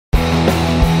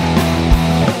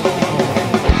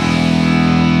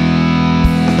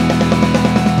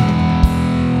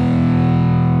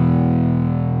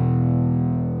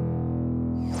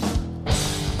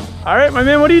All right, my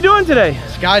man, what are you doing today?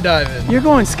 Skydiving. You're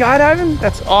going skydiving?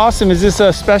 That's awesome. Is this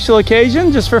a special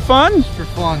occasion, just for fun? Just for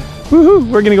fun. Woohoo!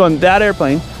 We're gonna go in that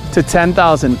airplane to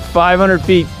 10,500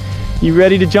 feet. You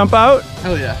ready to jump out?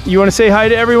 Hell yeah. You wanna say hi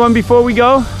to everyone before we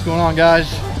go? What's going on, guys?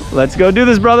 Let's go do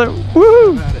this, brother.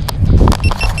 Woohoo!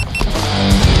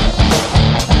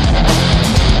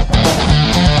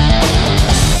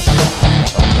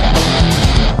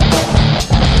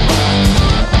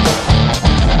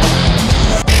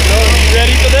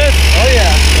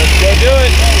 Go do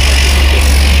it.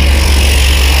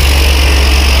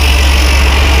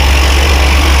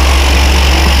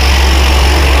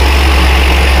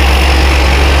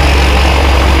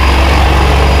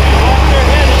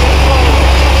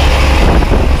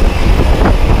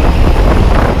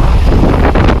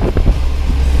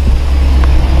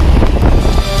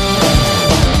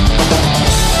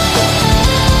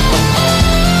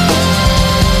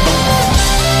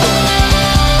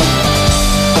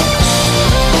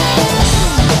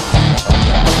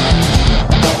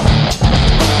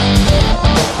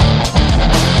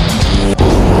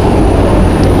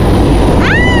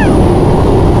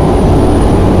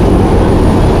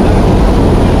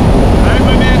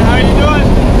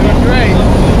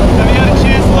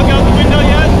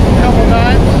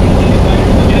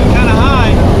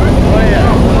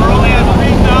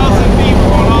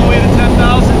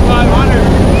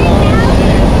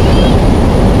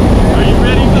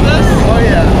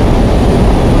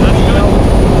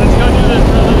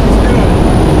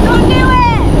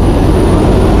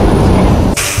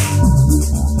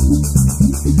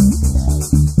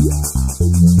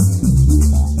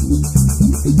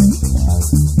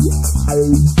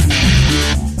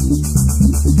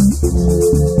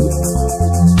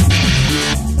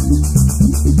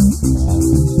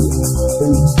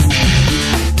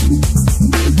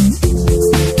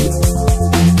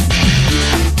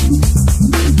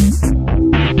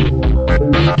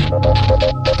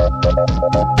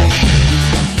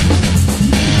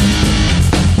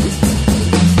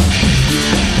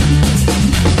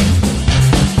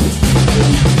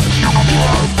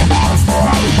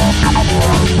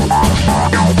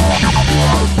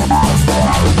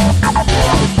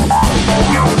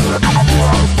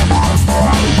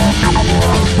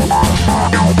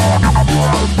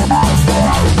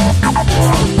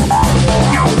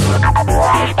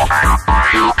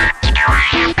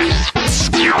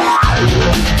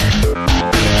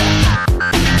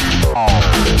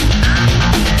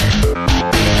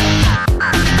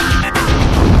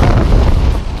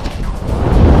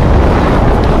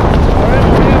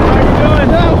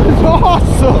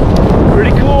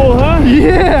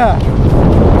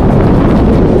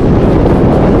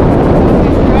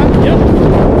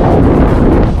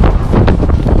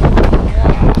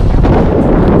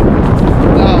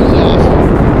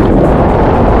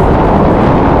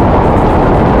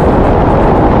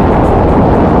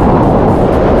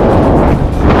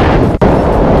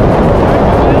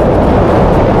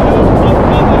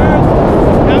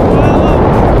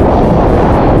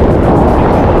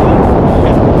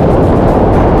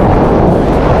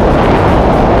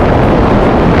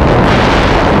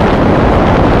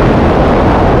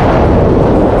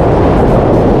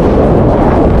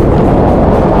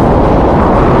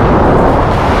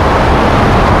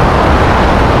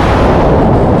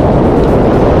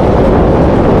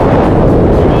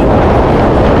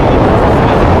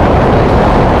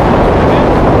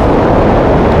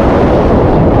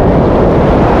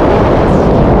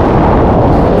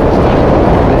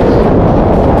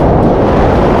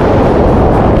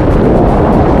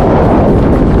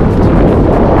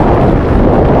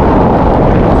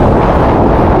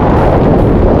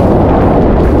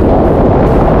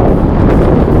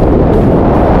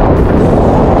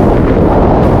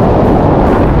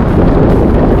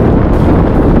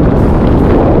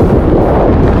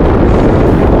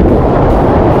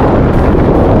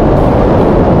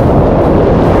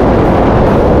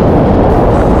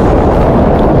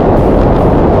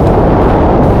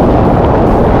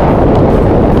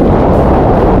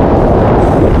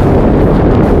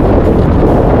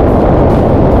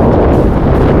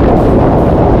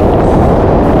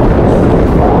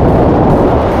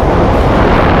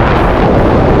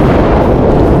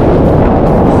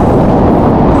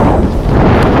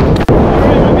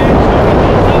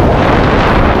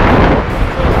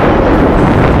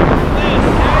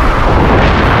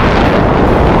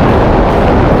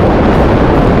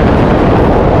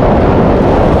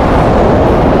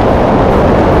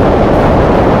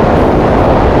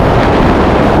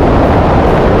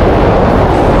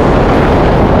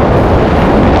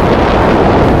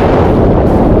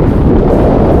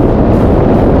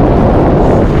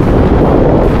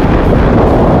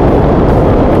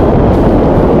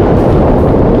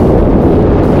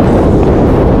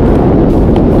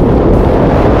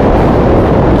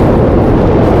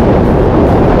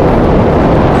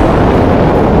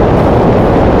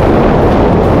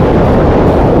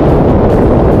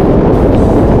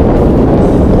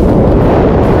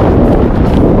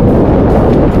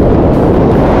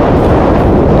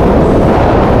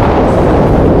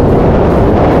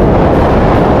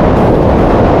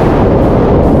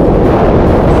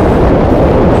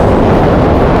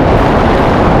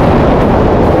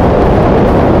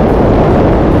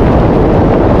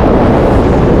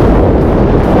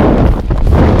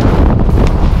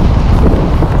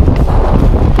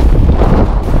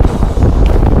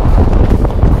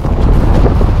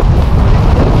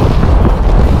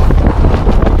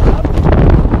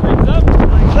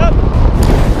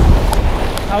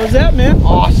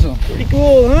 awesome. Pretty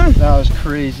cool, huh? That was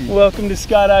crazy. Welcome to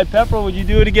Skydive Pepperell. Would you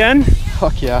do it again?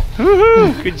 Fuck yeah.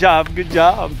 Woohoo! Good job, good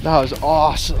job. That was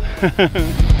awesome.